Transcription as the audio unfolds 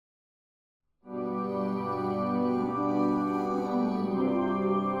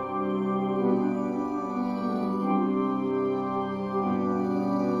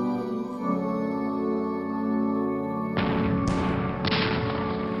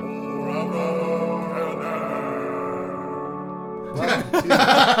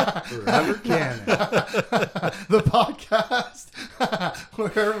Forever Canon. The podcast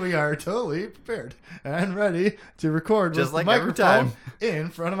where we are totally prepared and ready to record Just with like the every microphone time. in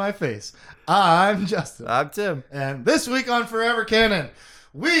front of my face. I'm Justin. I'm Tim. And this week on Forever Canon,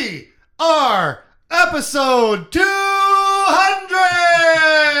 we are episode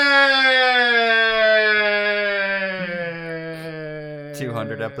 200!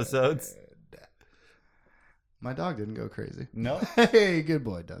 200 episodes. My dog didn't go crazy. No. Hey, good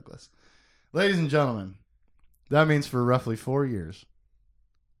boy, Douglas. Ladies and gentlemen, that means for roughly 4 years,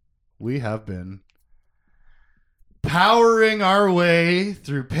 we have been powering our way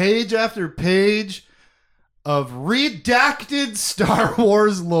through page after page of redacted Star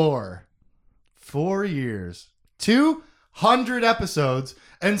Wars lore. 4 years. 200 episodes.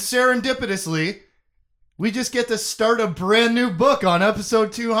 And serendipitously, we just get to start a brand new book on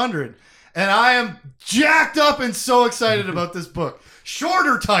episode 200. And I am jacked up and so excited about this book.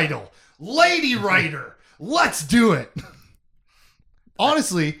 Shorter title, Lady Writer. Let's do it.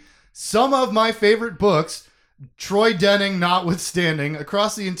 Honestly, some of my favorite books, Troy Denning notwithstanding,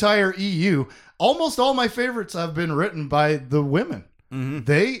 across the entire EU, almost all my favorites have been written by the women. Mm-hmm.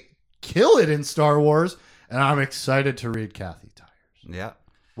 They kill it in Star Wars, and I'm excited to read Kathy Tyers. Yeah.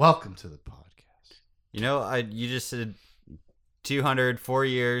 Welcome to the podcast. You know, you just said 200, 4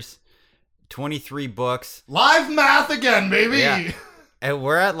 years, 23 books. Live math again, baby. Yeah. And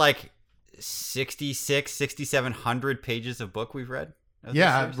we're at like 6,700 pages of book we've read.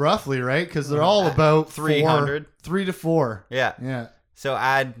 Yeah, roughly, right? Because they're all about 300. 3 to 4. Yeah. Yeah. So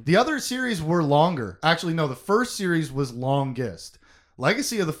add... The other series were longer. Actually, no, the first series was longest.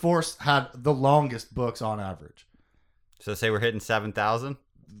 Legacy of the Force had the longest books on average. So say we're hitting 7,000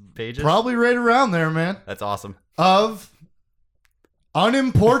 pages? Probably right around there, man. That's awesome. Of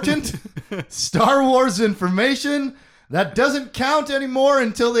unimportant Star Wars information that doesn't count anymore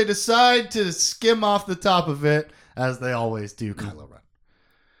until they decide to skim off the top of it, as they always do. Kylo Ren.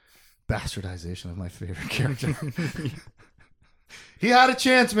 Bastardization of my favorite character. He had a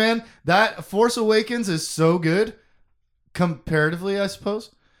chance, man. That Force Awakens is so good, comparatively, I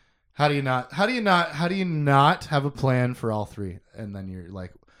suppose. How do you not have a plan for all three? And then you're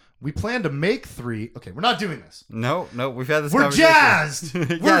like, we plan to make 3. Okay, we're not doing this. No, we've had this We're conversation. jazzed.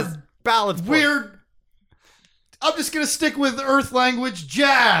 Yes, balance. We're. I'm just gonna stick with Earth language.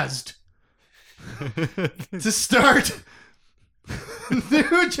 Jazzed. To start. New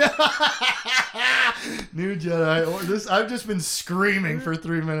Jedi. I've just been screaming for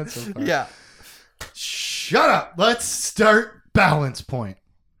 3 minutes so far. Yeah. Shut up. Let's start Balance Point.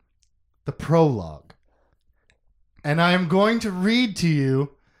 The prologue. And I am going to read to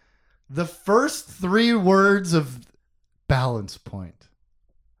you the first 3 words of Balance Point.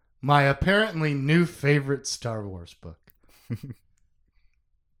 My apparently new favorite Star Wars book.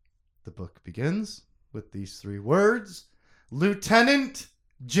 The book begins with these 3 words. Lieutenant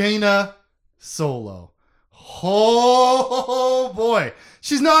Jaina Solo. Oh boy.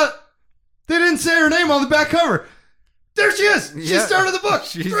 She's not... They didn't say her name on the back cover. There she is. She Yeah. started the book.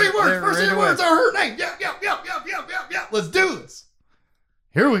 She's 3 words. there First right 3 away. words are her name. Yeah. Let's do this.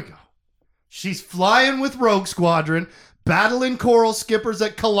 Here we go. She's flying with Rogue Squadron, battling coral skippers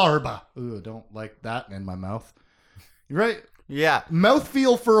at Kalarba. Ooh, I don't like that in my mouth. You right? Yeah.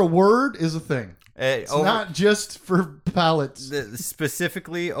 Mouthfeel for a word is a thing. It's not just for palates.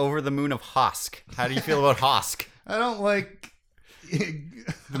 Specifically over the moon of Hosk. How do you feel about Hosk? I don't like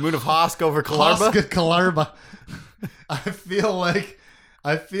The moon of Hosk over Kalarba? Hoska Kalarba. I feel like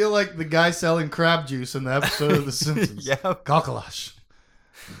the guy selling crab juice in the episode of The Simpsons. Yeah. Cockalash.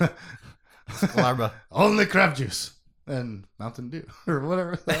 Kalarba. Only crab juice. And Mountain Dew. Or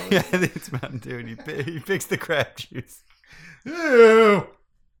whatever. Yeah, it's Mountain Dew and he picks the crab juice. Ew.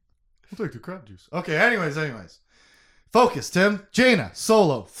 I'll take the crab juice. Okay, anyways. Focus, Tim. Jaina,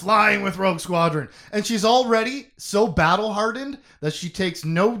 Solo, flying with Rogue Squadron. And she's already so battle-hardened that she takes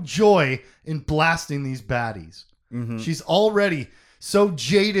no joy in blasting these baddies. Mm-hmm. She's already so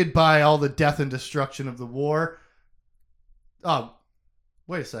jaded by all the death and destruction of the war. Oh,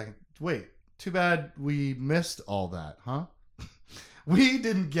 wait a second. Wait, too bad we missed all that, huh? We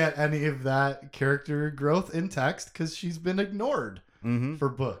didn't get any of that character growth in text because she's been ignored for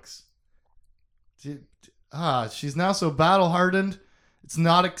books. She's now so battle-hardened, it's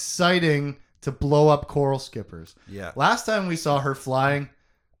not exciting to blow up coral skippers. Yeah. Last time we saw her flying,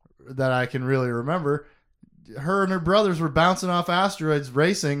 that I can really remember, her and her brothers were bouncing off asteroids,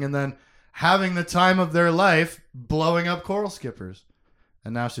 racing, and then having the time of their life blowing up coral skippers.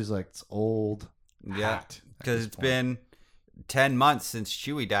 And now she's like, it's old. Yeah. Because it's been 10 months since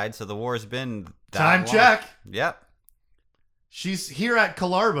Chewie died, so the war's been that Time long. check. Yep. She's here at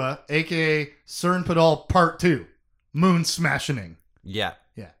Kalarba, aka Cern Padal Part 2, Moon Smashing. Yeah.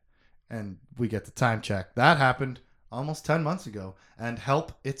 Yeah. And we get the time check. That happened almost 10 months ago. And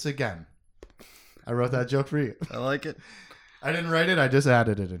help, it's again. I wrote that joke for you. I like it. I didn't write it. I just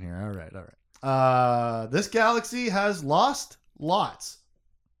added it in here. All right. This galaxy has lost lots.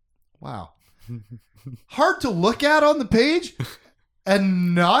 Wow. Hard to look at on the page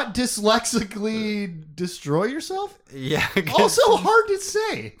and not dyslexically destroy yourself. Yeah. Also hard to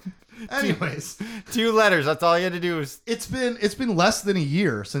say. Anyways, 2 letters. That's all you had to do was. it's been less than a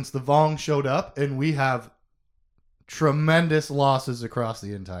year since the Vong showed up, and we have tremendous losses across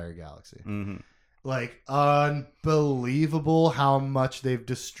the entire galaxy. Mm-hmm. Like, unbelievable how much they've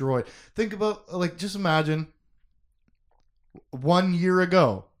destroyed. Think about, like, just imagine 1 year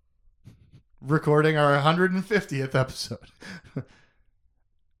ago recording our 150th episode.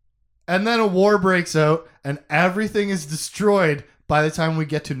 And then a war breaks out and everything is destroyed by the time we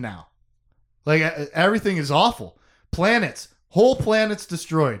get to now. Like, everything is awful. Planets, whole planets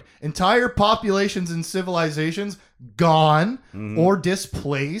destroyed. Entire populations and civilizations gone or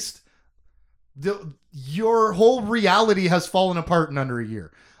displaced. Your whole reality has fallen apart in under a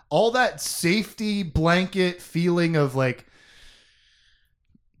year. All that safety blanket feeling of like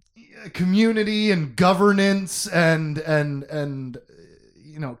community and governance and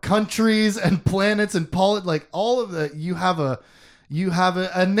you know, countries and planets and like all of that. You have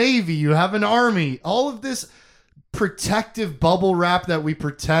a navy, you have an army. All of this protective bubble wrap that we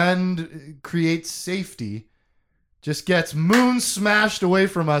pretend creates safety just gets moon smashed away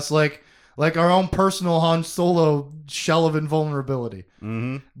from us like our own personal Han Solo shell of invulnerability.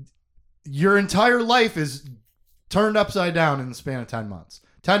 Mm-hmm. Your entire life is turned upside down in the span of 10 months.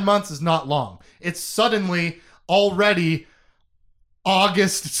 10 months is not long. It's suddenly already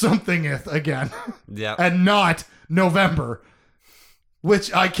August somethingeth again. Yeah. And not November,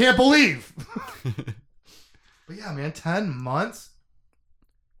 which I can't believe. But yeah, man, 10 months.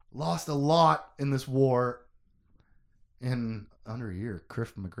 Lost a lot in this war in under a year.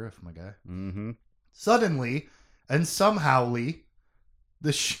 Criff McGriff, my guy. Mm-hmm. Suddenly, and somehowly,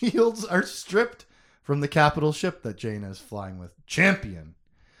 the shields are stripped from the capital ship that Jaina is flying with, Champion.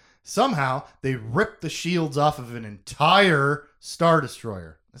 Somehow, they rip the shields off of an entire Star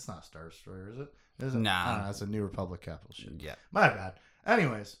Destroyer. It's not a Star Destroyer, is it? Is it? Nah. I don't know, it's a New Republic capital ship. Yeah. My bad.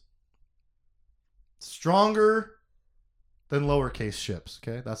 Anyways, stronger than lowercase ships,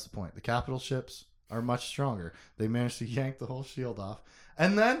 okay? That's the point. The capital ships are much stronger. They managed to yank the whole shield off.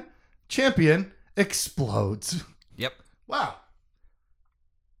 And then Champion explodes. Yep. Wow.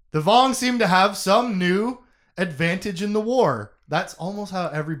 The Vong seem to have some new advantage in the war. That's almost how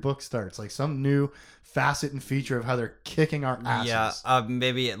every book starts. Like some new facet and feature of how they're kicking our asses. Yeah.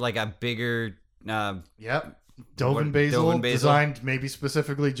 Maybe like a bigger. Yep. Dovin Basil, designed maybe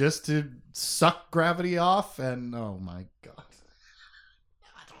specifically just to suck gravity off. And oh my God.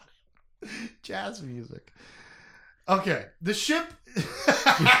 Jazz music. Okay. The ship.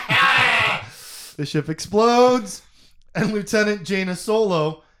 The ship explodes. And Lieutenant Jaina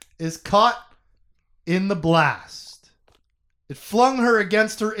Solo is caught in the blast. It flung her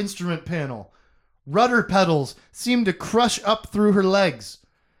against her instrument panel. Rudder pedals seemed to crush up through her legs.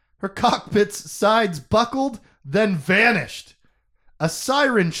 Her cockpit's sides buckled, then vanished. A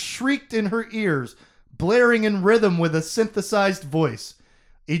siren shrieked in her ears, blaring in rhythm with a synthesized voice.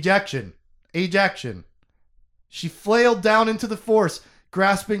 Ejection. Ejection. She flailed down into the force,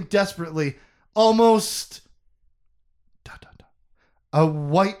 grasping desperately. Almost... A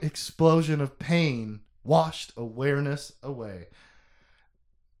white explosion of pain washed awareness away.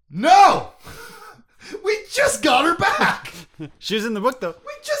 No! We just got her back! She was in the book, though.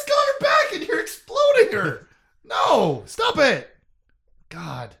 We just got her back and you're exploding her! No! Stop it!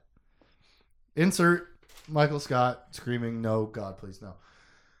 God. Insert Michael Scott screaming, no, God, please, no.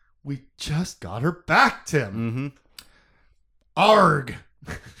 We just got her back, Tim. Mm-hmm. Arg!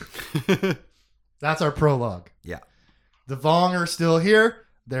 That's our prologue. Yeah. The Vong are still here.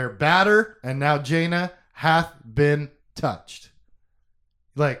 They're batter, and now Jaina hath been touched.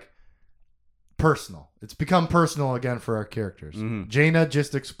 Like, personal. It's become personal again for our characters. Mm-hmm. Jaina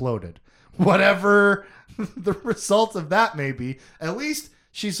just exploded. Whatever the result of that may be, at least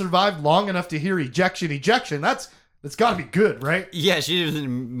she survived long enough to hear ejection, ejection. That's got to be good, right? Yeah, she was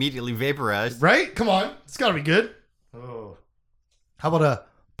immediately vaporized. Right? Come on. It's got to be good. Oh. How about a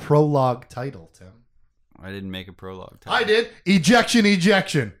prologue title, Tim? I didn't make a prologue. I did. Ejection,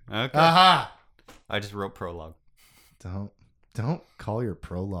 ejection. Okay. Aha. I just wrote prologue. Don't call your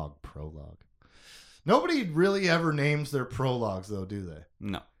prologue. Nobody really ever names their prologues, though, do they?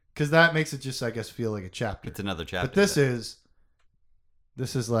 No. Because that makes it just, I guess, feel like a chapter. It's another chapter. But this is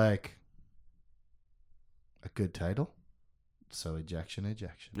This is like a good title. So ejection.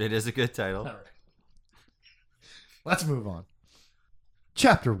 It is a good title. All right. Let's move on.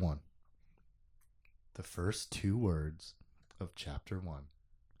 Chapter 1. The first 2 words of chapter 1.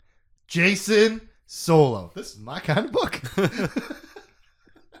 Jason Solo. This is my kind of book.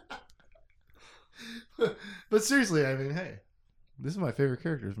 But seriously, I mean, hey, this is my favorite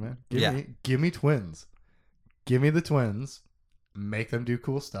characters, man. Give me twins. Give me the twins. Make them do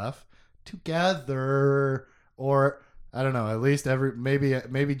cool stuff together. Or I don't know, at least maybe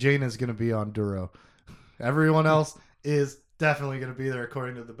Jaina's gonna be on Duro. Everyone else is definitely gonna be there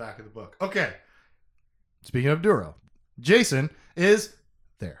according to the back of the book. Okay. Speaking of Duro, Jason is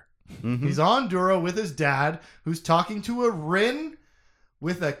there. Mm-hmm. He's on Duro with his dad, who's talking to a Rin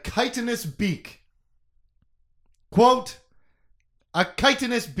with a chitinous beak. Quote, a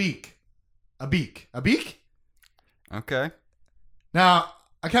chitinous beak. A beak. A beak? Okay. Now,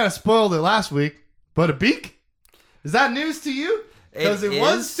 I kind of spoiled it last week, but a beak? Is that news to you? Because it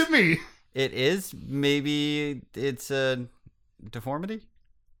was to me. It is. Maybe it's a deformity?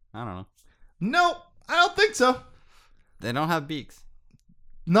 I don't know. No, I don't think so. They don't have beaks.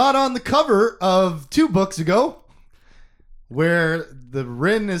 Not on the cover of 2 books ago, where the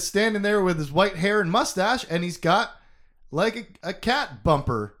Rin is standing there with his white hair and mustache, and he's got like a cat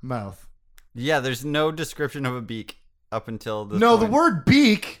bumper mouth. Yeah, there's no description of a beak up until this No, point. the word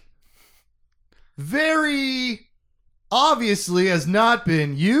beak very obviously has not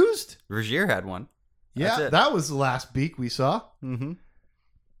been used. Rogier had one. Yeah, That's it. that was the last beak we saw. Mm-hmm.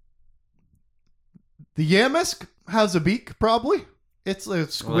 The Yamisk has a beak, probably. It's a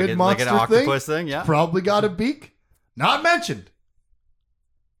squid monster like an octopus thing, yeah. Probably got a beak. Not mentioned.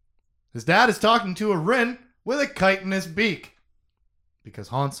 His dad is talking to a Rin with a chitinous beak. Because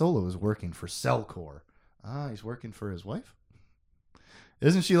Han Solo is working for Cellcore. Ah, he's working for his wife?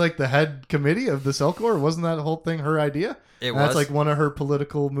 Isn't she like the head committee of the Cellcore? Wasn't that whole thing her idea? It That's was. like one of her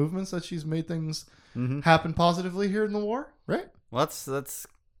political movements that she's made things Mm-hmm. happen positively here in the war, right? Well, that's kind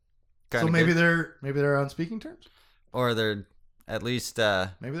So of maybe good. they're on speaking terms. Or they're at least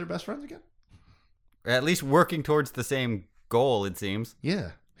Maybe they're best friends again. working towards the same goal, it seems.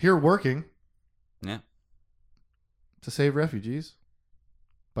 Yeah, here working Yeah. to save refugees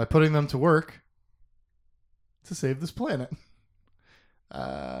by putting them to work to save this planet.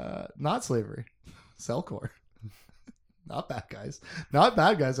 Not slavery, Cellcore. Not bad guys. Not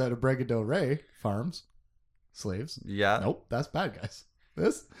bad guys out of Brega del Rey farms. Slaves. Yeah. Nope, that's bad guys.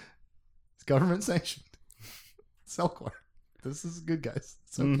 This is government sanctioned. Cellcore. This is good guys.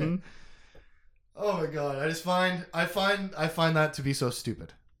 It's okay. Mm-hmm. Oh my god, I find that to be so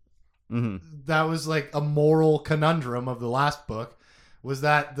stupid. Mm-hmm. That was like a moral conundrum of the last book, was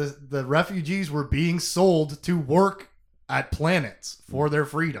that the refugees were being sold to work at planets for their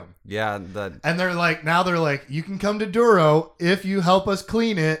freedom. Yeah. And they're like, you can come to Duro if you help us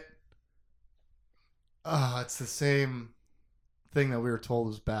clean it. It's the same thing that we were told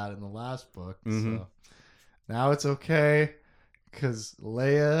was bad in the last book. Mhm. So now it's okay because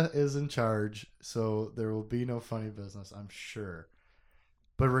Leia is in charge. So there will be no funny business, I'm sure.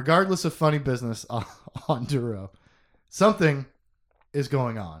 But regardless of funny business on Duro, something is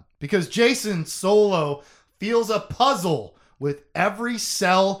going on. Because Jason Solo feels a puzzle with every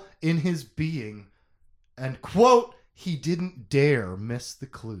cell in his being. And, quote, he didn't dare miss the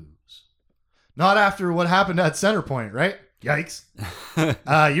clues. Not after what happened at Centerpoint, right? Yikes.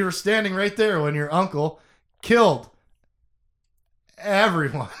 You were standing right there when your uncle killed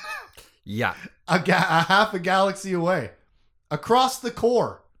everyone. Yeah. a half a galaxy away. Across the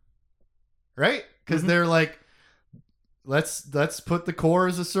core. Right? Because they're like, let's put the core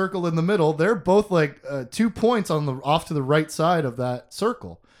as a circle in the middle. They're both like 2 points off to the right side of that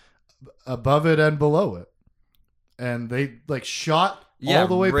circle, above it and below it, and they like shot all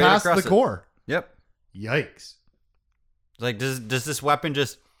the way right past the across it. core. Yep. Yikes! Like, does this weapon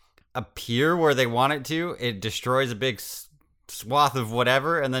just appear where they want it to? It destroys a big swath of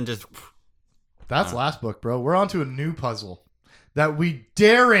whatever, and then just. That's last book, bro. We're on to a new puzzle that we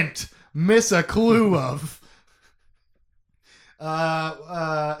daren't miss a clue of.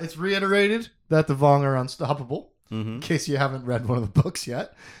 It's reiterated that the Vong are unstoppable. Mm-hmm. In case you haven't read one of the books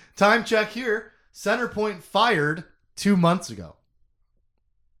yet. Time check here. Centerpoint fired 2 months ago.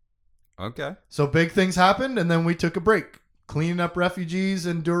 Okay. So big things happened, and then we took a break. Cleaning up refugees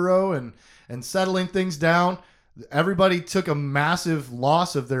in Duro and settling things down. Everybody took a massive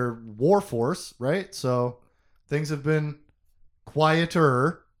loss of their war force, right? So things have been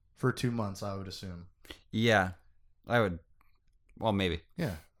quieter for 2 months, I would assume. Yeah. I would. Well, maybe.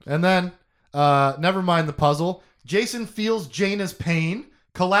 Yeah. And then, never mind the puzzle. Jason feels Jaina's pain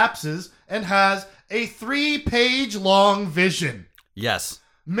collapses and has a 3-page long vision. Yes.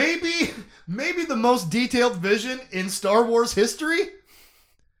 Maybe the most detailed vision in Star Wars history?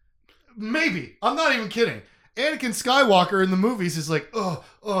 Maybe. I'm not even kidding. Anakin Skywalker in the movies is like,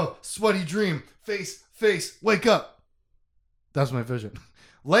 sweaty dream, face, wake up. That's my vision.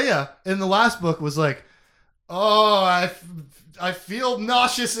 Leia in the last book was like, I feel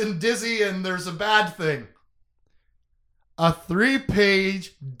nauseous and dizzy and there's a bad thing. A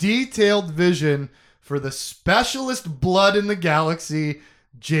 3-page detailed vision for the specialist blood in the galaxy,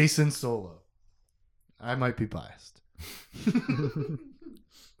 Jason Solo. I might be biased.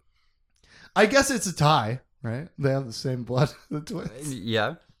 I guess it's a tie, right? They have the same blood, the twins.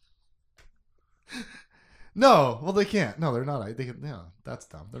 Yeah. No, well, they can't. No, they're not. That's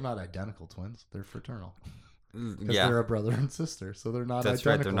dumb. They're not identical twins. They're fraternal. Because they're a brother and sister, so they're not That's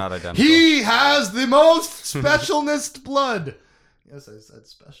identical. right, they're not identical. He has the most specialness blood. Yes, I said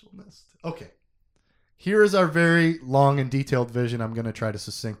specialness. Okay. Here is our very long and detailed vision I'm going to try to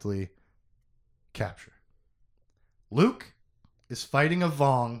succinctly capture. Luke is fighting a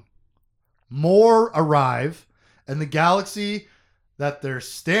Vong. More arrive, and the galaxy that they're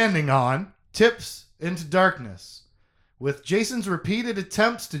standing on tips into darkness. With Jason's repeated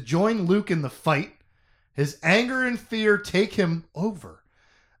attempts to join Luke in the fight, his anger and fear take him over.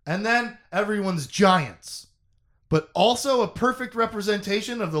 And then everyone's giants, but also a perfect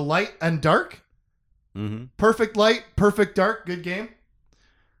representation of the light and dark. Mm-hmm. Perfect light, perfect dark, good game.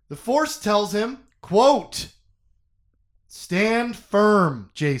 The Force tells him, quote, stand firm,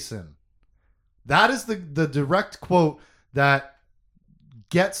 Jason. That is the direct quote that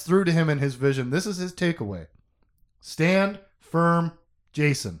gets through to him in his vision. This is his takeaway. Stand firm,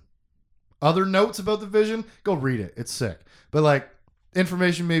 Jason. Other notes about the vision, go read it. It's sick. But like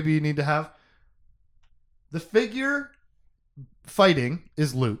information maybe you need to have. The figure fighting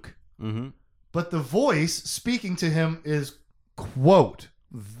is Luke. Mm-hmm. But the voice speaking to him is, quote,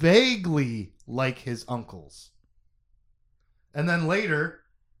 vaguely like his uncle's. And then later,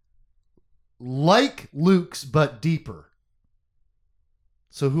 like Luke's, but deeper.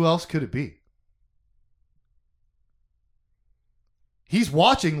 So who else could it be? He's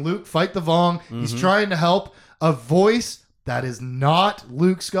watching Luke fight the Vong. Mm-hmm. He's trying to help. A voice that is not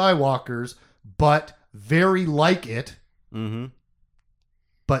Luke Skywalker's, but very like it,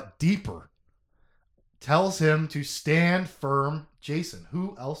 but deeper. Tells him to stand firm, Jason.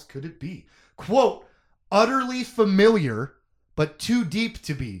 Who else could it be? Quote, utterly familiar, but too deep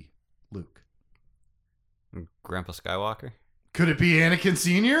to be Luke. Grandpa Skywalker? Could it be Anakin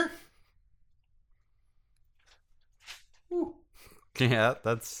Sr.? Ooh. Yeah,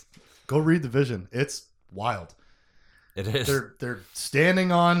 that's... Go read the vision. It's wild. It is. They're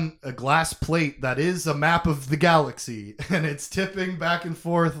standing on a glass plate that is a map of the galaxy, and it's tipping back and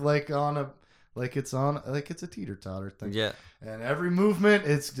forth like it's a teeter-totter thing. Yeah. And every movement,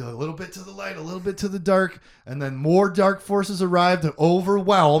 it's a little bit to the light, a little bit to the dark, and then more dark forces arrive to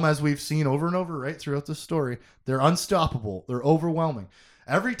overwhelm, as we've seen over and over, right, throughout the story. They're unstoppable. They're overwhelming.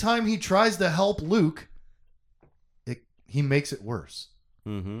 Every time he tries to help Luke, he makes it worse.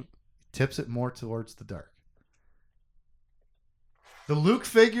 Mm-hmm. Tips it more towards the dark. The Luke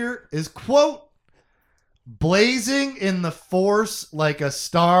figure is, quote, blazing in the Force like a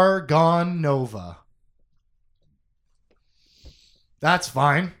star gone nova. That's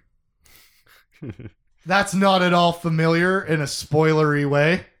fine. That's not at all familiar in a spoilery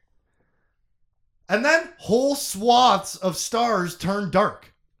way. And then whole swaths of stars turn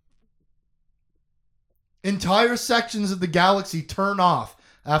dark. Entire sections of the galaxy turn off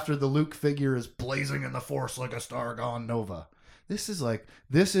after the Luke figure is blazing in the Force like a star gone nova. This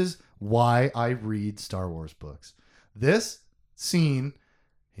is why I read Star Wars books. This scene,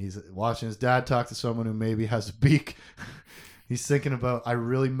 he's watching his dad talk to someone who maybe has a beak. He's thinking about, I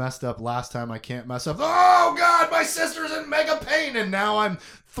really messed up last time. I can't mess up. Oh, God, my sister's in mega pain. And now I'm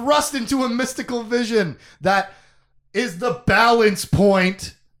thrust into a mystical vision that is the balance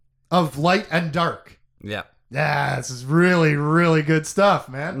point of light and dark. Yeah. Yeah, this is really, really good stuff,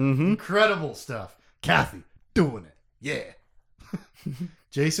 man. Mm-hmm. Incredible stuff. Kathy, doing it. Yeah.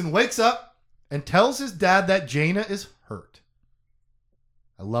 Jason wakes up and tells his dad that Jaina is hurt.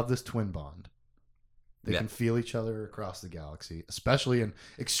 I love this twin bond. They can feel each other across the galaxy, especially in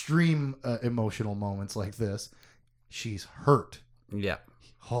extreme emotional moments like this. She's hurt. Yeah.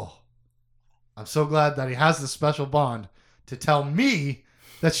 Oh, I'm so glad that he has this special bond to tell me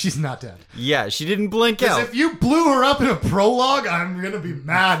that she's not dead. Yeah, she didn't blink out. Because if you blew her up in a prologue, I'm going to be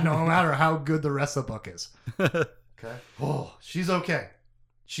mad no matter how good the rest of the book is. Okay. Oh, she's okay.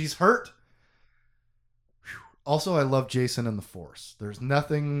 She's hurt. Whew. Also, I love Jason and the Force. There's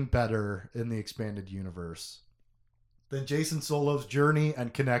nothing better in the expanded universe than Jason Solo's journey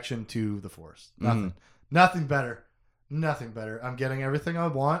and connection to the Force. Nothing. Nothing better. Nothing better. I'm getting everything I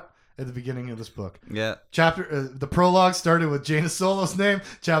want at the beginning of this book. Yeah. The prologue started with Jaina Solo's name.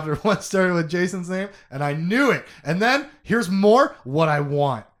 Chapter 1 started with Jason's name, and I knew it. And then here's more what I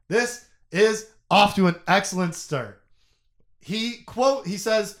want. This is off to an excellent start. He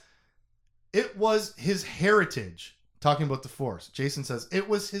says, it was his heritage. Talking about the Force. Jason says, it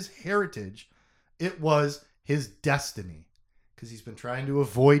was his heritage. It was his destiny. Because he's been trying to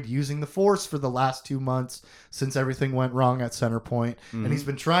avoid using the Force for the last 2 months since everything went wrong at Centerpoint. And he's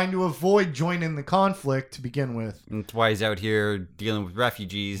been trying to avoid joining the conflict to begin with. That's why he's out here dealing with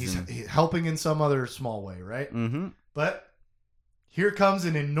refugees. He's helping in some other small way, right? But here comes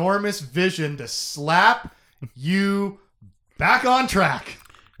an enormous vision to slap you back on track.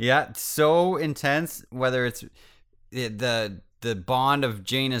 Yeah, it's so intense, whether it's the bond of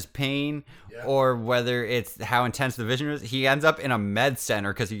Jaina's pain or whether it's how intense the vision is. He ends up in a med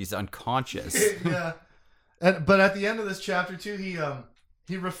center because he's unconscious. Yeah. But at the end of this chapter, too,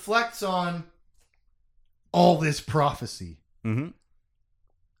 he reflects on all this prophecy.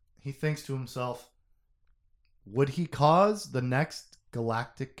 He thinks to himself, would he cause the next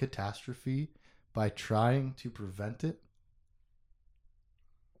galactic catastrophe by trying to prevent it?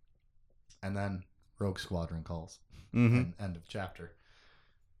 And then Rogue Squadron calls. End of chapter.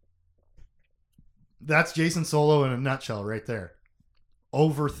 That's Jason Solo in a nutshell right there.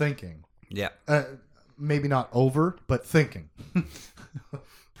 Overthinking. Yeah. Maybe not over, but thinking.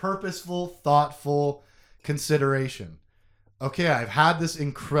 Purposeful, thoughtful consideration. Okay, I've had this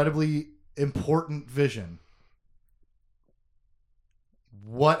incredibly important vision.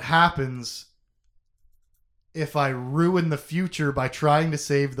 What happens if I ruin the future by trying to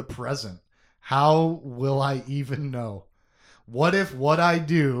save the present? How will I even know? What if what I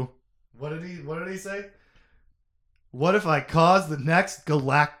do... What did he say? What if I cause the next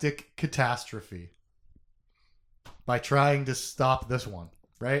galactic catastrophe by trying to stop this one,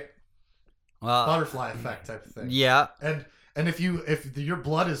 right? Butterfly effect type of thing. Yeah. And if your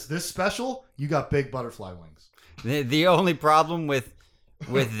blood is this special, you got big butterfly wings. The only problem with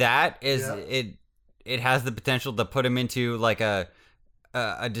that is it has the potential to put him into like a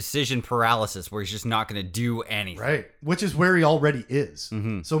decision paralysis where he's just not going to do anything. Right. Which is where he already is.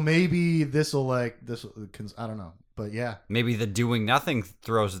 So maybe I don't know. But yeah. Maybe the doing nothing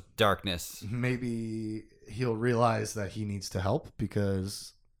throws darkness. Maybe he'll realize that he needs to help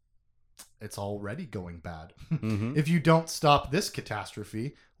because it's already going bad. If you don't stop this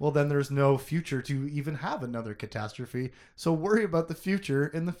catastrophe, well, then there's no future to even have another catastrophe. So worry about the future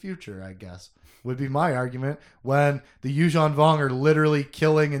in the future, I guess, would be my argument, when the Yuuzhan Vong are literally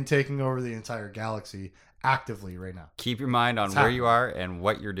killing and taking over the entire galaxy actively right now. Keep your mind on where you are and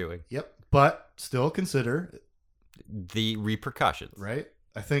what you're doing. Yep. But still consider the repercussions. Right?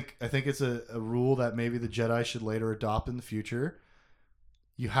 I think it's a rule that maybe the Jedi should later adopt in the future.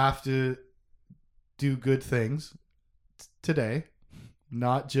 You have to do good things today,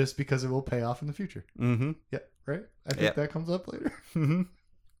 not just because it will pay off in the future. Yeah, right? I think that comes up later.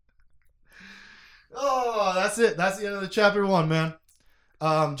 Oh, that's it. That's the end of the chapter 1, man.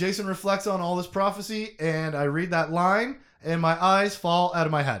 Jason reflects on all this prophecy, and I read that line, and my eyes fall out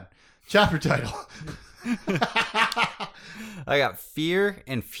of my head. Chapter title. I got Fear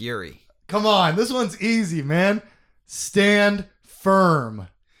and Fury. Come on, this one's easy, man. Stand firm.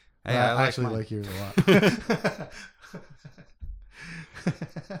 Hey, I actually like yours a lot.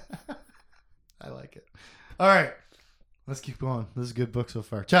 I like it. All right, let's keep going. This is a good book so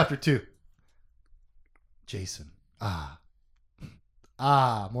far. Chapter 2. Jason.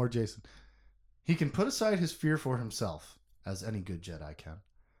 More Jason. He can put aside his fear for himself, as any good Jedi can.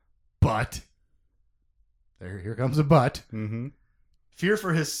 But, here comes a but. Fear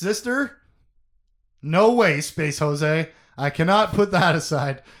for his sister? No way, Space Jose. I cannot put that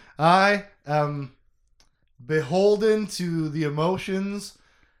aside. I am beholden to the emotions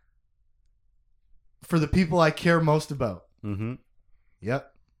for the people I care most about.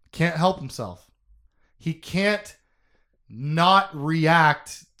 Yep. Can't help himself. He can't not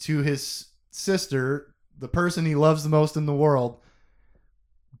react to his sister, the person he loves the most in the world,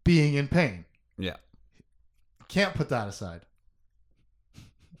 being in pain. Yeah. Can't put that aside.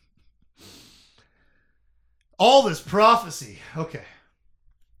 All this prophecy. Okay.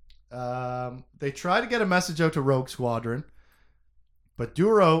 They try to get a message out to Rogue Squadron, but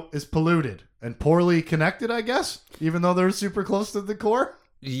Duro is polluted and poorly connected, I guess, even though they're super close to the core.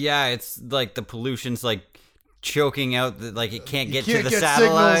 Yeah, it's like the pollution's like choking out, like it can't get you can't to the get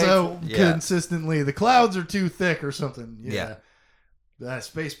satellite. signals out Yeah. consistently. The clouds are too thick or something. Yeah.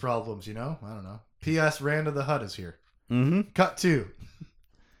 Space problems, I don't know. P.S. Randa the Hutt is here. Mm-hmm. Cut 2.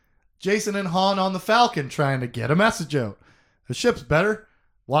 Jason and Han on the Falcon trying to get a message out. The ship's better.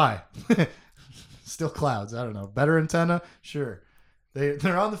 Why? Still clouds. I don't know. Better antenna? Sure.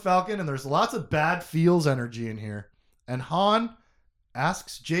 They're on the Falcon, and there's lots of bad feels energy in here. And Han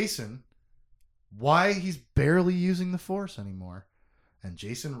asks Jason why he's barely using the Force anymore. And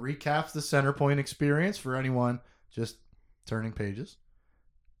Jason recaps the Centerpoint experience for anyone just turning pages,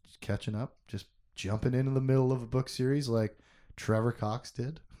 just catching up, just jumping into the middle of a book series like Trevor Cox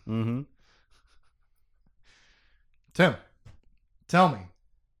did. Mm-hmm. Tim, tell me,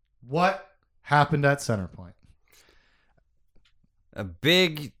 what happened at Centerpoint? A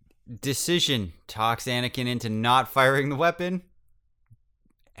big decision talks Anakin into not firing the weapon,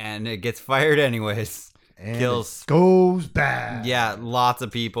 and it gets fired anyways. And Kills. it goes bad. Yeah, lots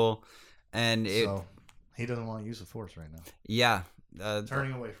of people, and it. So he doesn't want to use the Force right now. Yeah,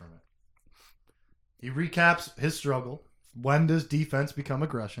 Turning away from it. He recaps his struggle. When does defense become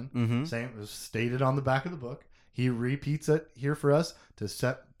aggression? Mhm. Same as stated on the back of the book. He repeats it here for us to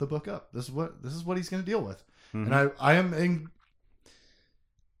set the book up. This is what he's going to deal with. Mhm. And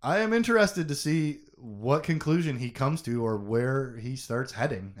I am interested to see what conclusion he comes to or where he starts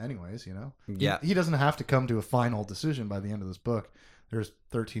heading. Anyways, Yeah. he doesn't have to come to a final decision by the end of this book. There's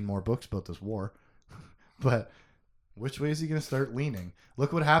 13 more books about this war, but which way is he going to start leaning?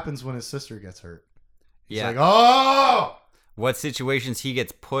 Look what happens when his sister gets hurt. He's Yeah. like, oh, What situations he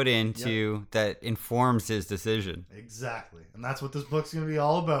gets put into that informs his decision. exactly. And that's what this book's going to be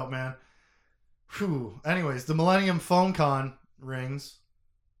all about, man. Whew. Anyways, the Millennium Phone Con rings.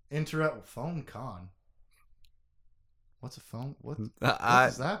 Phone Con? What's a phone? What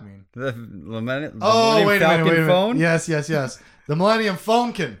does that mean? The Millennium Oh, wait a Falcon minute. phone? Yes. The Millennium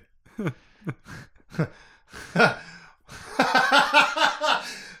Phonekin.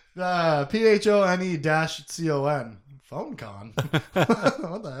 PHONE-CON. Phone Con.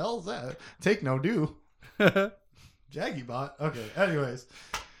 What the hell is that? Take no do. Jaggy bot. Okay. Anyways,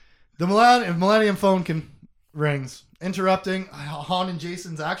 the Millennium Phonekin rings, interrupting Han and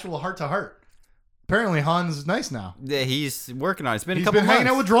Jason's actual heart-to-heart. Apparently, Han's nice now. Yeah, he's working on it. It's been a He's couple been months.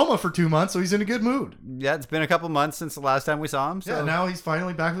 hanging out with Droma for 2 months, so he's in a good mood. Yeah, it's been a couple months since the last time we saw him. So Yeah, now he's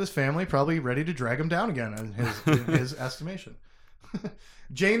finally back with his family, probably ready to drag him down again in his estimation.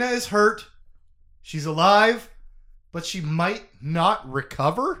 Jaina is hurt. She's alive, but she might not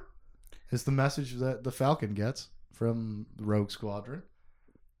recover, is the message that the Falcon gets from the Rogue Squadron.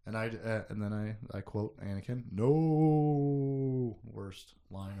 And then I quote Anakin, no worst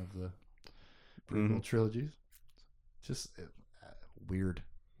line of the prequel trilogies. Just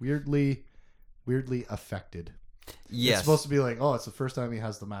weirdly affected. yes, It's supposed to be like, oh, it's the first time he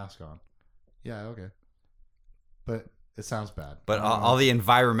has the mask on. Yeah, okay. But it sounds bad. but I don't know. all the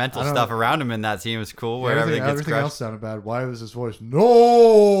environmental I don't stuff know. around him in that scene was cool. Where everything gets everything crushed. else sounded bad. Why was his voice?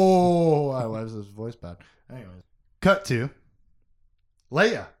 No! Why was his voice bad? Anyways. Cut to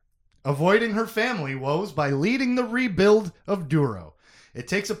Leia avoiding her family woes by leading the rebuild of Duro. It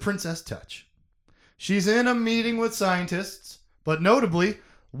takes a princess touch. She's in a meeting with scientists, but notably,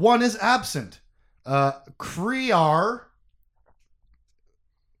 one is absent. Kriar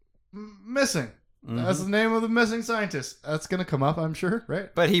missing. That's the name of the missing scientist. That's going to come up, I'm sure,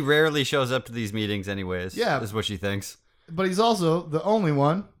 right? But he rarely shows up to these meetings, anyways. Yeah. is what she thinks. But he's also the only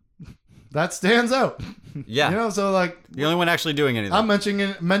one that stands out. Yeah, So like, the only one actually doing anything. I'm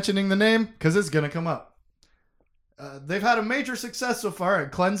mentioning the name because it's going to come up. They've had a major success so far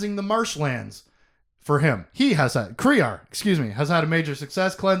at cleansing the marshlands for him. Kriar, has had a major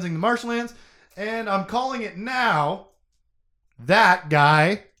success cleansing the marshlands, and I'm calling it now, that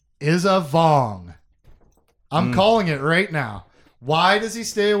guy is a Vong. I'm calling it right now. Why does he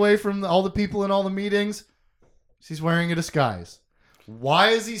stay away from all the people in all the meetings? He's wearing a disguise. Why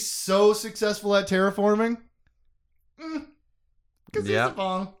is he so successful at terraforming? Because he's a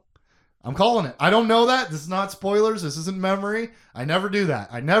Vong. I'm calling it. I don't know that. This is not spoilers. This isn't memory. I never do that.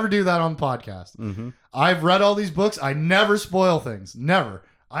 I never do that on the podcast. Mm-hmm. I've read all these books. I never spoil things. Never.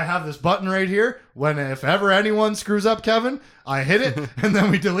 I have this button right here. If ever anyone screws up Kevin, I hit it, and then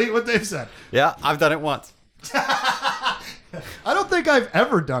we delete what they've said. Yeah, I've done it once. I don't think I've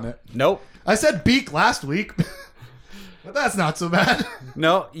ever done it. Nope. I said beak last week, but that's not so bad.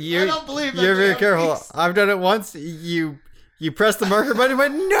 No, I don't believe that you're you very have careful. beaks. I've done it once. You press the marker button and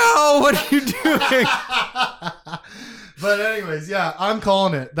went, no, what are you doing? But anyways, yeah, I'm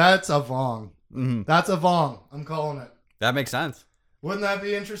calling it. That's a Vong. Mhm. That's a Vong. I'm calling it. That makes sense. Wouldn't that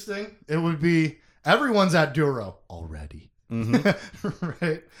be interesting? It would be Everyone's at Duro already.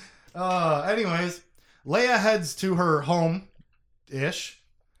 Right? Anyways, Leia heads to her home-ish.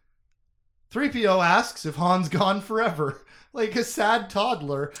 3PO asks if Han's gone forever, like a sad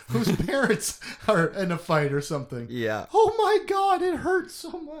toddler whose parents are in a fight or something. Yeah. Oh my God, it hurts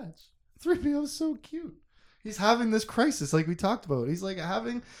so much. 3PO is so cute. He's having this crisis like we talked about.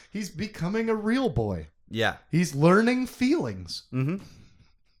 He's becoming a real boy. Yeah. He's learning feelings. Mm-hmm.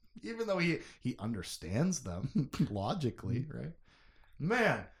 Even though he understands them logically, right?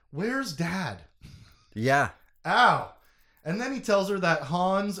 Man, where's Dad? Yeah. Ow. And then he tells her that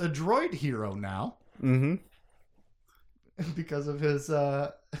Han's a droid hero now. Mm-hmm. Because of his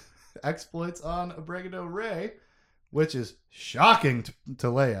exploits on Abregado Ray, which is shocking to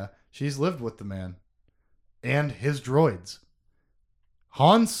Leia. She's lived with the man and his droids.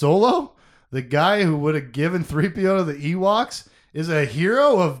 Han Solo, the guy who would have given 3PO to the Ewoks, is a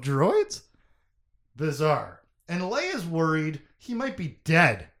hero of droids? Bizarre. And Leia's worried he might be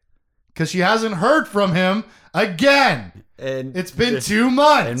dead because she hasn't heard from him again. And it's been 2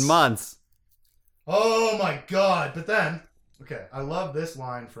 months. In months. Oh my God. But then, okay, I love this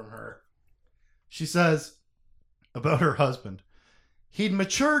line from her. She says about her husband, he'd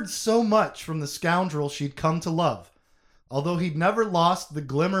matured so much from the scoundrel she'd come to love, although he'd never lost the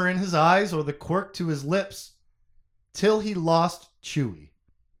glimmer in his eyes or the quirk to his lips, till he lost Chewie.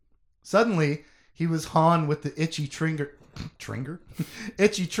 Suddenly, he was Han with the itchy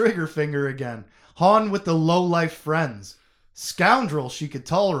itchy trigger finger again. Han with the low-life friends. Scoundrel she could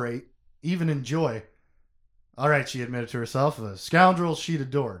tolerate, even enjoy. All right, she admitted to herself, a scoundrel she'd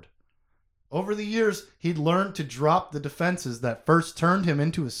adored. Over the years, he'd learned to drop the defenses that first turned him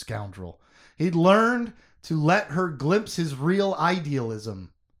into a scoundrel. He'd learned to let her glimpse his real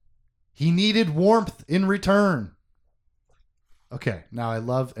idealism. He needed warmth in return. Okay, now I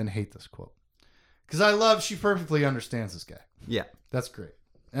love and hate this quote. Because she perfectly understands this guy. Yeah. That's great.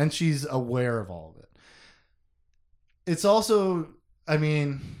 And she's aware of all of it. It's also, I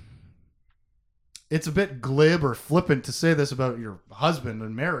mean, it's a bit glib or flippant to say this about your husband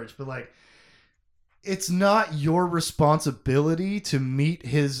and marriage, but like, it's not your responsibility to meet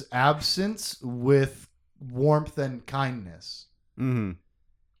his absence with warmth and kindness. Mm-hmm.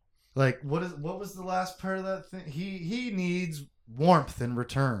 Like, what was the last part of that thing? He needs warmth in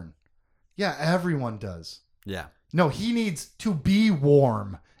return. Yeah, everyone does. Yeah. No, he needs to be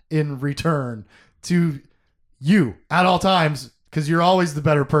warm in return to you at all times because you're always the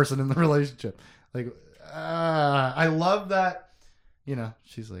better person in the relationship. Like, I love that. You know,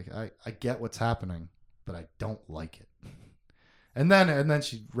 she's like, I get what's happening, but I don't like it. And then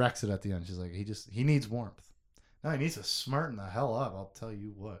she wrecks it at the end. She's like, he needs warmth. No, he needs to smarten the hell up. I'll tell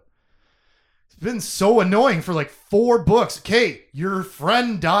you what. It's been so annoying for like 4 books. Okay, your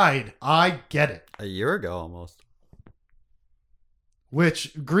friend died. I get it. A year ago, almost.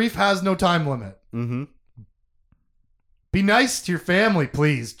 Which, grief has no time limit. Mm-hmm. Be nice to your family,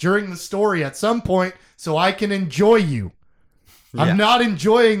 please, during the story at some point so I can enjoy you. Yeah. I'm not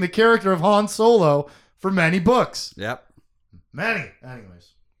enjoying the character of Han Solo for many books. Yep. Many.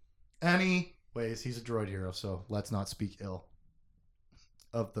 Anyways, he's a droid hero, so let's not speak ill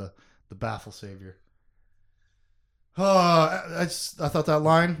of the baffle savior. I thought that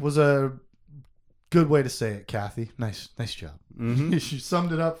line was a good way to say it, Kathy. Nice job. Mm-hmm. You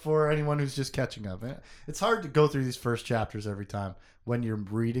summed it up for anyone who's just catching up. It's hard to go through these first chapters every time when you're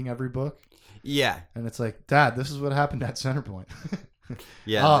reading every book. Yeah. And it's like, Dad, this is what happened at Centerpoint.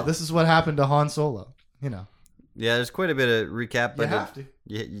 Yeah. This is what happened to Han Solo. You know. Yeah, there's quite a bit of recap. But you have to.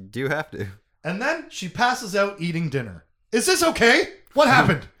 Yeah, you do have to. And then she passes out eating dinner. Is this okay? What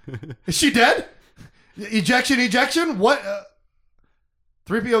happened? Is she dead? Ejection? What?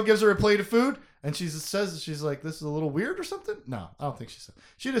 3PO gives her a plate of food, and she's like, this is a little weird or something? No, I don't think she said.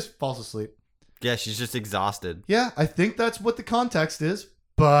 She just falls asleep. Yeah, she's just exhausted. Yeah, I think that's what the context is.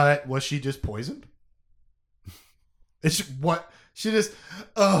 But was she just poisoned? She just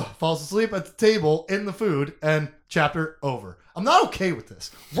falls asleep at the table in the food, and chapter over. I'm not okay with this.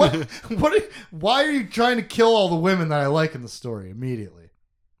 Why are you trying to kill all the women that I like in the story immediately?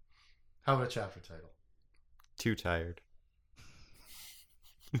 How about a chapter title? Too tired.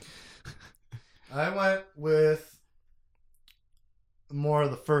 I went with more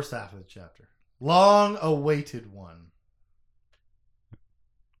of the first half of the chapter. Long awaited one.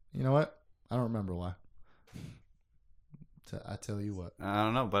 You know what? I don't remember why. I tell you what. I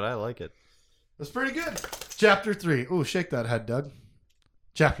don't know, but I like it. It's pretty good. Chapter 3. Ooh, shake that head, Doug.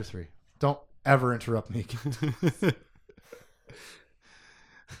 Chapter 3. Don't ever interrupt me.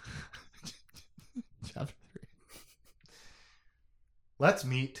 Chapter 3. Let's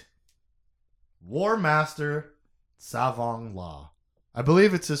meet War Master Savong La. I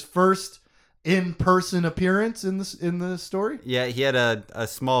believe it's his first in-person appearance in the story. Yeah, he had a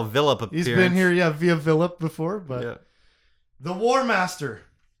small Philip appearance. He's been here, via Philip before, but Yeah. the War Master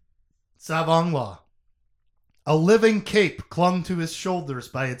Savong La. A living cape clung to his shoulders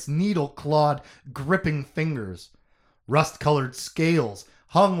by its needle-clawed, gripping fingers. Rust-colored scales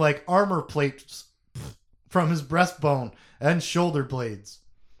hung like armor plates from his breastbone and shoulder blades.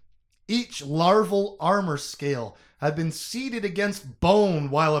 Each larval armor scale had been seated against bone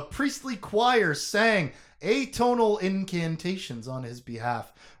while a priestly choir sang atonal incantations on his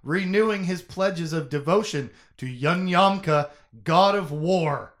behalf, renewing his pledges of devotion to Yunyamka, god of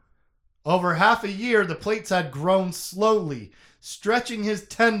war. Over half a year, the plates had grown slowly, stretching his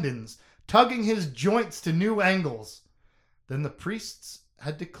tendons, tugging his joints to new angles. Then the priests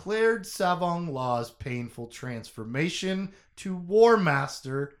had declared Savong La's painful transformation to War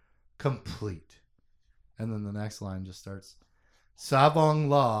Master complete. And then the next line just starts, Savong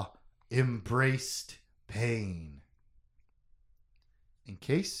La embraced pain. In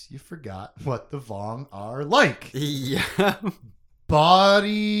case you forgot what the Vong are like. Yeah.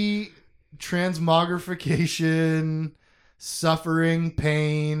 Body transmogrification, suffering,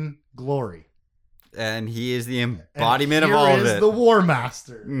 pain, glory. And he is the embodiment of And all here of is it. the War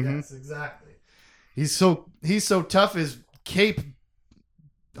Master. Mhm. Yes, exactly. He's so tough. His cape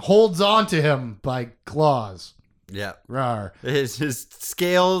holds on to him by claws. Yeah. Rawr. His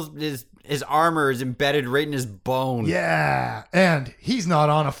scales, his armor is embedded right in his bone. Yeah, and he's not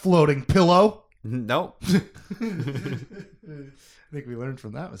on a floating pillow. Nope. I think we learned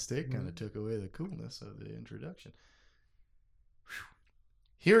from that mistake. Kind of took away the coolness of the introduction.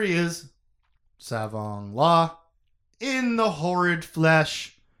 Here he is, Savong La, in the horrid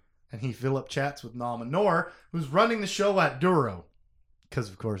flesh. And he Philip chats with Nominor, who's running the show at Duro. Because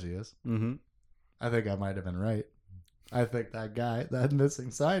of course he is. Mm-hmm. I think I might have been right. I think that guy, that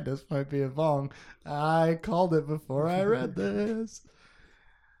missing scientist, might be a Vong. I called it before I read this.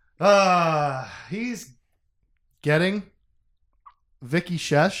 He's getting Vicky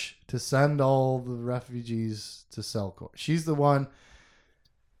Shesh to send all the refugees to Selkor. She's the one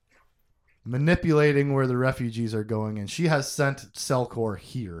manipulating where the refugees are going, and she has sent Selkor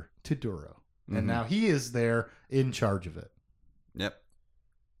here to Duro. Mhm. And now he is there in charge of it. Yep.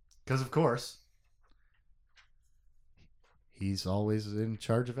 Because, of course, he's always in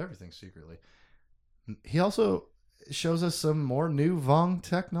charge of everything secretly. He also shows us some more new Vong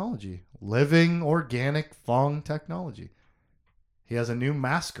technology. Living, organic Vong technology. He has a new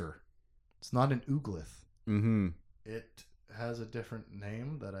masker. It's not an Ooglith. Mm-hmm. It has a different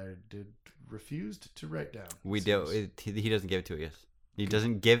name that I refused to write down. He doesn't give it to us. He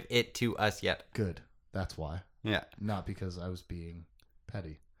doesn't give it to us yet. Good. That's why. Yeah. Not because I was being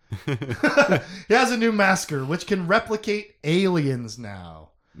petty. He has a new masker, which can replicate aliens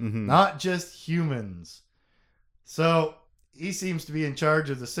now. Mm-hmm. Not just humans. So he seems to be in charge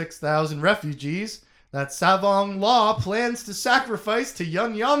of the 6,000 refugees that Savong La plans to sacrifice to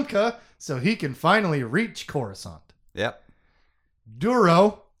Yunyamka so he can finally reach Coruscant. Yep.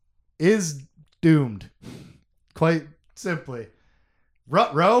 Duro is doomed. Quite simply.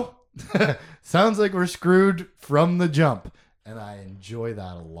 Rut-row? Sounds like we're screwed from the jump. And I enjoy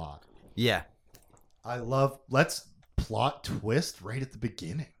that a lot. Yeah. Let's plot twist right at the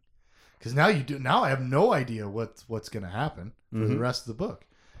beginning. Because now I have no idea what's going to happen for the rest of the book.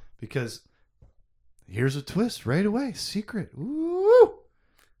 Because here's a twist right away. Secret. Ooh.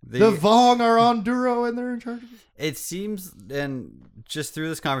 The Vong are on Duro and they're in charge of it. It seems, and just through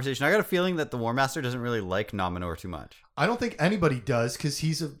this conversation, I got a feeling that the War Master doesn't really like Nominor too much. I don't think anybody does because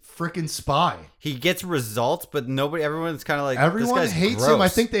he's a freaking spy. He gets results, but everyone's kind of like, Everyone this guy's hates gross. him. I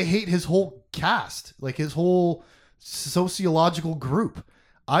think they hate his whole cast, like his whole sociological group.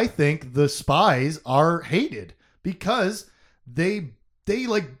 I think the spies are hated because they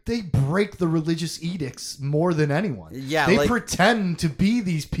break the religious edicts more than anyone. Yeah, they like- pretend to be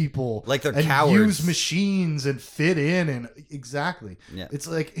these people, Like they're and cowards. use machines and fit in, and exactly. Yeah. It's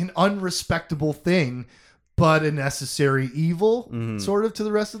like an unrespectable thing, but a necessary evil, sort of, to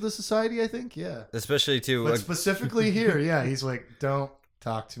the rest of the society. I think, yeah. Especially to But specifically here, yeah, he's like, "Don't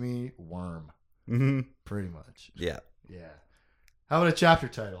talk to me, worm." Mhm. Pretty much. Yeah. Yeah. How about a chapter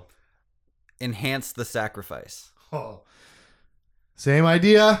title? Enhance the sacrifice. Oh. Same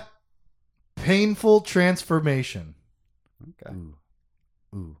idea. Painful transformation. Okay.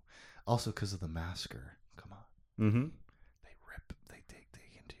 Ooh. Also because of the masker. Come on. Mm-hmm. They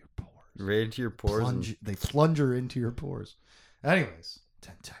dig into your pores. Right into your pores. They plunger into your pores. Anyways,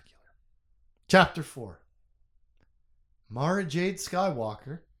 tentacular. Chapter 4. Mara Jade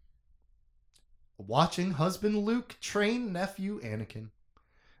Skywalker watching husband Luke train nephew Anakin,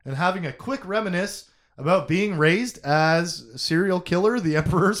 and having a quick reminisce about being raised as serial killer the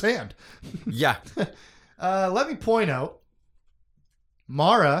Emperor's hand. Yeah. Let me point out,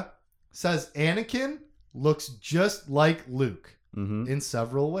 Mara says Anakin looks just like Luke in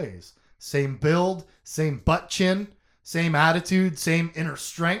several ways. Same build, same butt chin, same attitude, same inner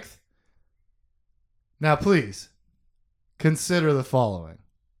strength. Now, please consider the following.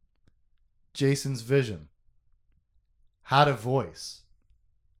 Jason's vision had a voice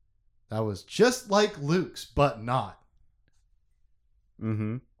that was just like Luke's, but not.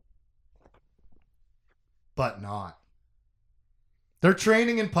 But not. They're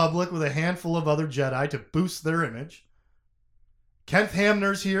training in public with a handful of other Jedi to boost their image. Kenneth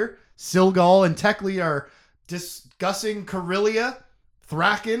Hamner's here. Silgal and Techley are discussing Corellia,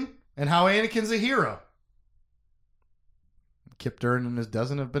 Thraken, and how Anakin's a hero. Kip Durran and his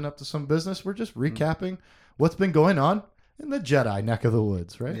dozen have been up to some business. We're just recapping what's been going on in the Jedi neck of the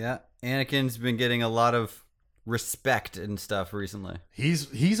woods, right? Yeah. Anakin's been getting a lot of respect and stuff recently.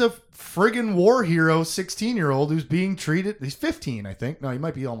 He's a friggin' war hero, 16-year-old who's being treated. He's 15, I think. No, he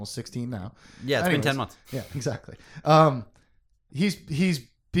might be almost 16 now. Yeah, it's been 10 months. Yeah, exactly. He's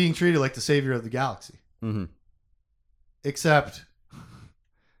being treated like the savior of the galaxy. Except,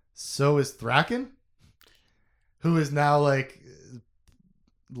 so is Thraken, who is now like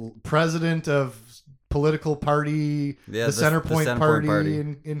president of political party, the Centerpoint party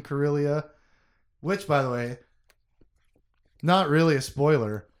in Corellia. Which, by the way, not really a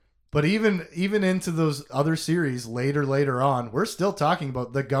spoiler, but even into those other series later on, we're still talking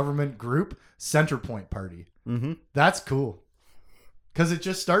about the government group Centerpoint party. That's cool. Because it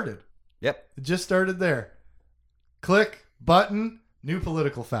just started. Yep. It just started there. Click, button, new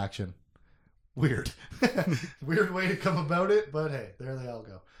political faction. Weird. Weird way to come about it, but hey, there they all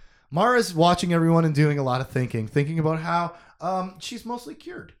go. Mara's watching everyone and doing a lot of thinking about how she's mostly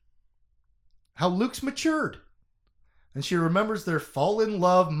cured. How Luke's matured. And she remembers their fall in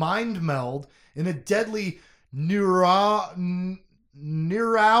love mind meld in a deadly Nirawan.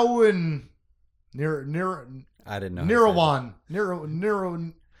 I didn't know. Nirawan.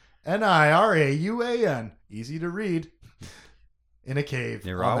 Nirauan. Easy to read. In a cave.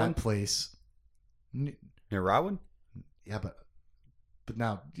 Nirawan? On that place. Nirawan? Yeah, but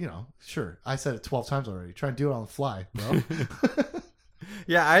now, sure. I said it 12 times already. Try and do it on the fly, bro.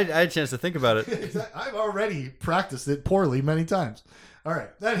 Yeah, I had a chance to think about it. I've already practiced it poorly many times. All right.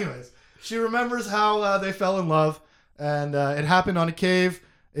 Anyways, she remembers how they fell in love, and it happened on a cave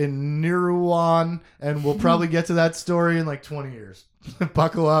in Nirauan, and we'll probably get to that story in like 20 years.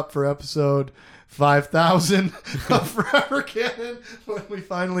 Buckle up for episode 5,000 of Forever Canon when we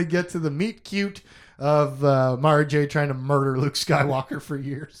finally get to the meet cute of Mara Jade trying to murder Luke Skywalker for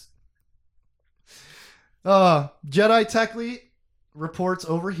years. Jedi Techley reports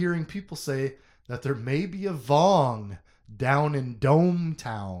overhearing people say that there may be a Vong down in Dome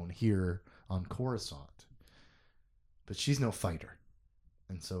Town here on Coruscant. But she's no fighter.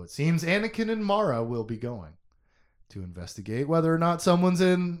 And so it seems Anakin and Mara will be going to investigate whether or not someone's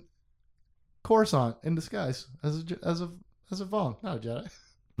in Coruscant in disguise as a Vong, not a Jedi.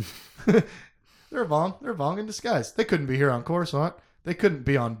 They're a Vong. They're a Vong in disguise. They couldn't be here on Coruscant. They couldn't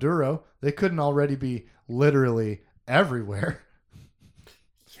be on Duro. They couldn't already be literally everywhere.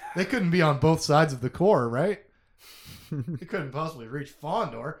 Yeah. They couldn't be on both sides of the core, right? They couldn't possibly reach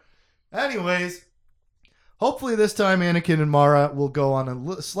Fondor. Anyways, hopefully this time Anakin and Mara will go on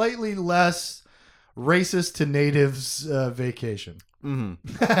a slightly less racist to natives vacation.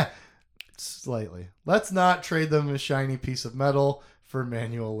 Slightly. Let's not trade them a shiny piece of metal for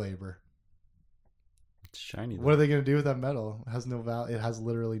manual labor. It's shiny. What are they going to do with that metal? It has no value. It has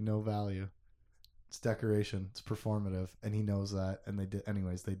literally no value. It's decoration. It's performative, and he knows that. And they did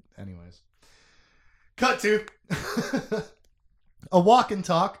anyways. Cut to a walk and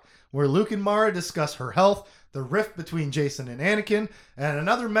talk where Luke and Mara discuss her health, the rift between Jason and Anakin, and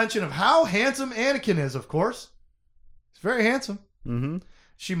another mention of how handsome Anakin is. Of course, he's very handsome.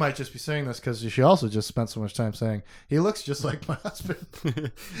 She might just be saying this because she also just spent so much time saying he looks just like my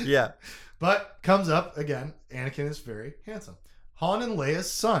husband. Yeah. But comes up again, Anakin is very handsome. Han and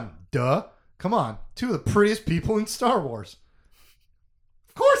Leia's son. Duh. Come on. Two of the prettiest people in Star Wars.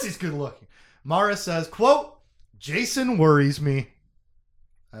 Of course he's good looking. Mara says, quote, Jason worries me.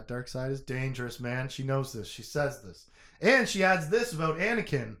 That dark side is dangerous, man. She knows this. She says this. And she adds this about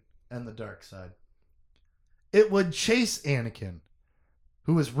Anakin and the dark side. It would chase Anakin,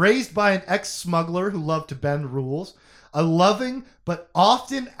 who was raised by an ex-smuggler who loved to bend rules, a loving but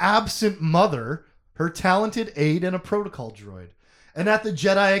often absent mother, her talented aide, and a protocol droid. and at the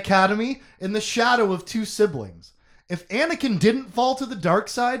Jedi Academy in the shadow of two siblings. If Anakin didn't fall to the dark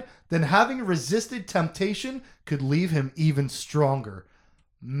side, then having resisted temptation could leave him even stronger.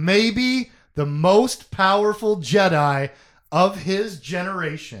 Maybe the most powerful Jedi of his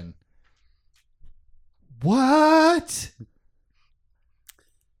generation. What?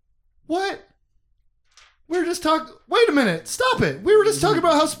 What? We were just talking... Wait a minute. Stop it. We were just talking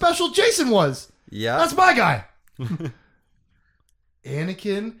about how special Jason was. Yeah. That's my guy.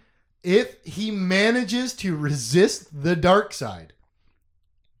 Anakin, if he manages to resist the dark side.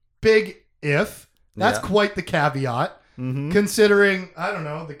 Big if. That's quite the caveat. Mm-hmm. Considering, I don't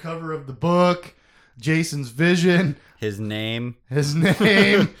know, the cover of the book, Jason's vision. His name.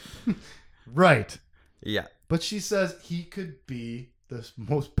 Right. Yeah. But she says he could be the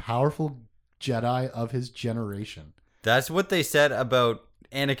most powerful Jedi of his generation. That's what they said about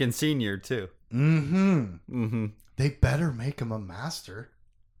Anakin Sr. too. Mm-hmm. Mm-hmm. They better make him a master.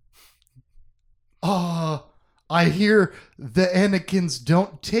 I hear the Anakins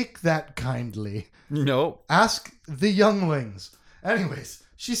don't take that kindly. Nope. Ask the younglings. Anyways,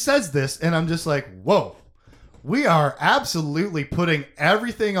 she says this, and I'm just like, whoa. We are absolutely putting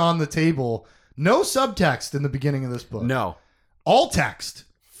everything on the table. No subtext in the beginning of this book. No. All text.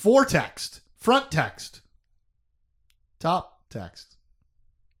 Foretext. Front text. Top text.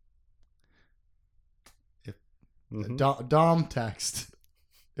 Dom text.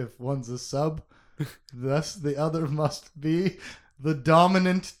 If one's a sub, thus the other must be the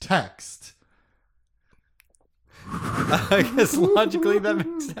dominant text. I guess logically that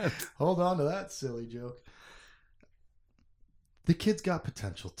makes sense. Hold on to that silly joke. The kid's got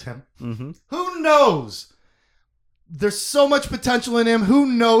potential, Tim. Mm-hmm. Who knows? There's so much potential in him. Who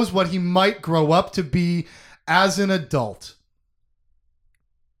knows what he might grow up to be as an adult?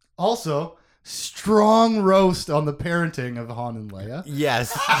 Also, strong roast on the parenting of Han and Leia.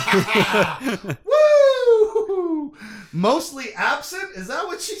 Yes. Woo! Mostly absent? Is that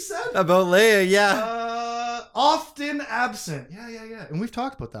what she said? About Leia, yeah. Often absent. Yeah. And we've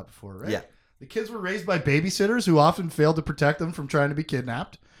talked about that before, right? Yeah. The kids were raised by babysitters who often failed to protect them from trying to be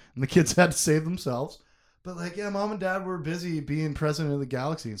kidnapped. And the kids had to save themselves. But, like, yeah, mom and dad were busy being president of the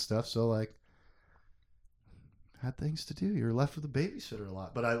galaxy and stuff. So, like, had things to do. You were left with a babysitter a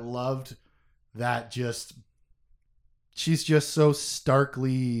lot. But I loved that she's just so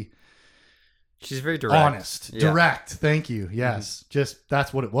starkly... She's very direct. Honest. Yeah. Direct. Thank you. Yes. Just,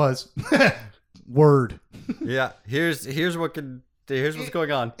 that's what it was. Word. Yeah. Here's what's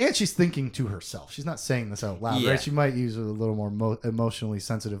going on. And she's thinking to herself. She's not saying this out loud, Yeah. right? She might use a little more emotionally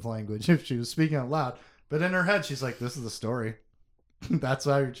sensitive language if she was speaking out loud. But in her head, she's like, this is the story. That's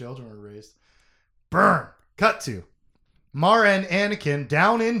how your children were raised. Burn. Cut to Mara and Anakin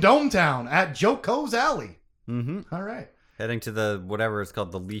down in Dometown at Joko's Alley. Mm-hmm. All right. Heading to the, whatever it's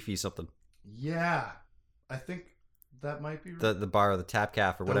called, the Leafy something. Yeah. I think that might be The bar or the Tap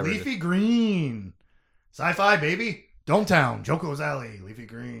Calf or whatever. The Leafy Green. Sci-fi, baby. Dometown, Joko's Alley, Leafy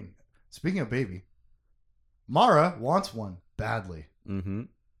Green. Speaking of baby, Mara wants one badly. Mm-hmm.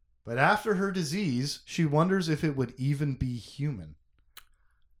 But after her disease, she wonders if it would even be human.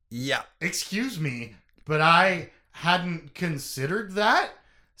 Yeah. Excuse me, but I hadn't considered that.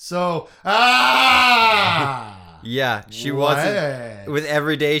 So, Yeah, she wants it. With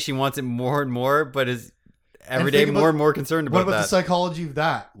every day, she wants it more and more, but is every day more and more concerned about that. What about the psychology of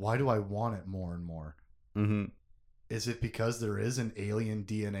that? Why do I want it more and more? Mm-hmm. Is it because there is an alien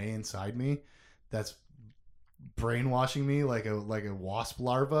DNA inside me that's brainwashing me like a wasp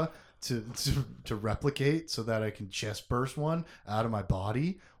larva to replicate so that I can chest burst one out of my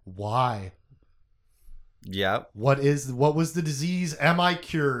body? Why? Yeah. What was the disease? Am I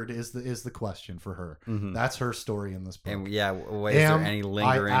cured? Is the question for her. Mm-hmm. That's her story in this book. And yeah, is there any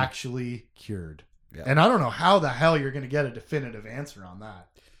lingering? I actually cured? Yeah. And I don't know how the hell you're going to get a definitive answer on that.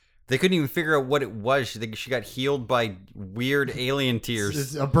 They couldn't even figure out what it was. She got healed by weird alien tears.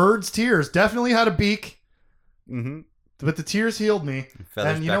 It's a bird's tears. Definitely had a beak. Mm-hmm. But the tears healed me.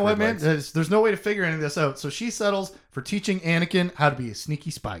 Feathers, and you know what, man? legs. There's no way to figure any of this out. So she settles for teaching Anakin how to be a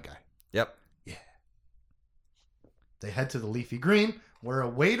sneaky spy guy. Yep. Yeah. They head to the Leafy Green, where a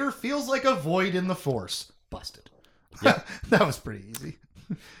waiter feels like a void in the Force. Busted. Yeah. That was pretty easy.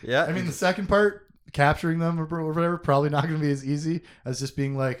 Yeah. I mean, the second part, capturing them or whatever, probably not going to be as easy as just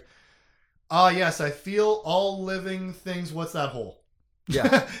being like, yes, I feel all living things. What's that hole?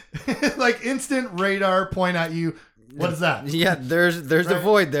 Yeah. Like instant radar point at you. What is that? Yeah, there's a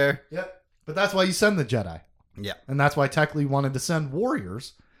void there. Yep. But that's why you send the Jedi. Yeah. And that's why technically wanted to send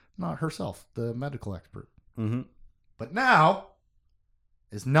warriors, not herself, the medical expert. Mm-hmm. But now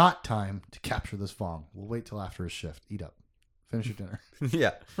is not time to capture this Vong. We'll wait till after his shift. Eat up. Finish your dinner.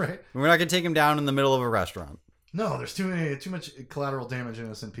 Yeah. Right? We're not going to take him down in the middle of a restaurant. No, there's too much collateral damage,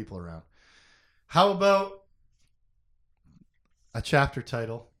 innocent people around. How about a chapter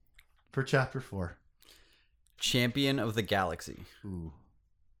title for chapter 4? Champion of the Galaxy. Ooh,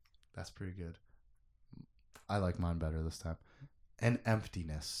 that's pretty good. I like mine better this time. An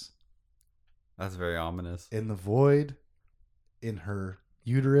emptiness. That's very ominous. In the void, in her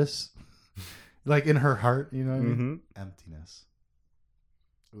uterus, like in her heart, you know what I mean? Emptiness.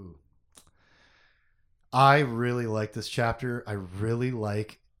 Ooh. I really like this chapter. I really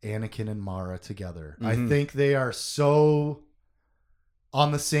like Anakin and Mara together. I think they are so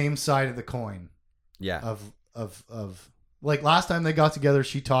on the same side of the coin. Yeah. Of like last time they got together,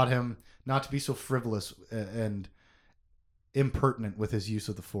 she taught him not to be so frivolous and impertinent with his use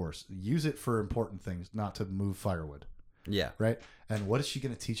of the Force. Use it for important things, not to move firewood. Yeah. Right? And what is she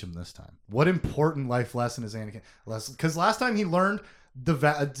going to teach him this time? What important life lesson is Anakin? Because last time he learned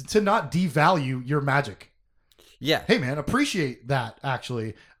to not devalue your magic. Yeah. Hey, man, appreciate that,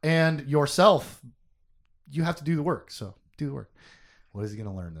 actually. And yourself, you have to do the work. So do the work. What is he going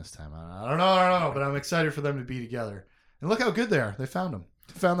to learn this time? I don't know, but I'm excited for them to be together. And look how good they are. They found him.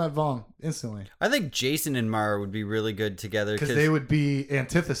 They found that Vong instantly. I think Jason and Mara would be really good together. Because they would be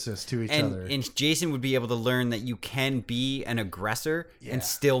antithesis to each other. And Jason would be able to learn that you can be an aggressor and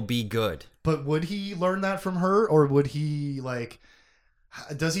still be good. But would he learn that from her? Or would he, like,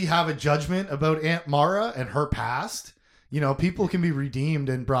 does he have a judgment about Aunt Mara and her past? You know, people can be redeemed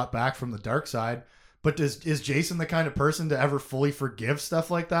and brought back from the dark side. But is Jason the kind of person to ever fully forgive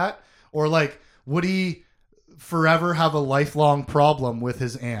stuff like that? Or, like, would he forever have a lifelong problem with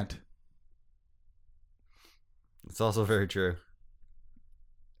his aunt? It's also very true.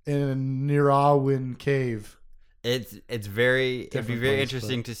 In a Nirawin cave. It'd be very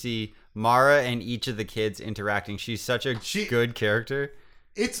interesting to see Mara and each of the kids interacting. She's such a good character.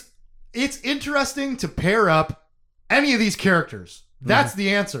 It's interesting to pair up any of these characters. That's the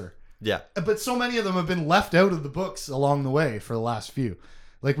answer. Yeah. But so many of them have been left out of the books along the way for the last few.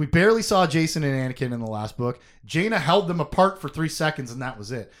 Like, we barely saw Jason and Anakin in the last book. Jaina held them apart for 3 seconds, and that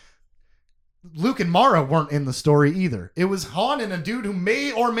was it. Luke and Mara weren't in the story either. It was Han and a dude who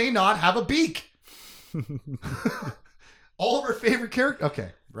may or may not have a beak. All of our favorite characters. Okay,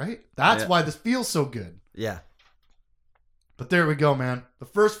 right? That's why this feels so good. Yeah. But there we go, man. The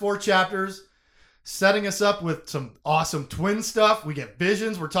first 4 chapters setting us up with some awesome twin stuff. We get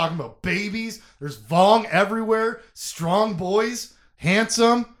visions. We're talking about babies. There's Vong everywhere. Strong boys.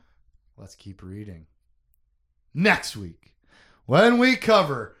 Handsome. Let's keep reading. Next week, when we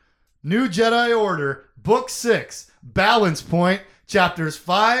cover New Jedi Order, Book 6, Balance Point, Chapters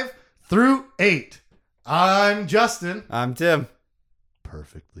 5 through 8. I'm Justin. I'm Tim.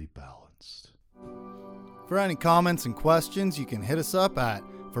 Perfectly balanced. For any comments and questions, you can hit us up at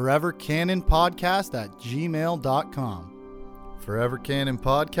forevercanonpodcast@gmail.com. Forever Canon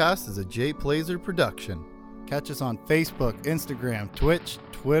Podcast is a Jay Plazer production. Catch us on Facebook, Instagram, Twitch,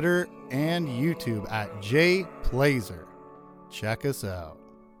 Twitter, and YouTube at Jay Plazer. Check us out.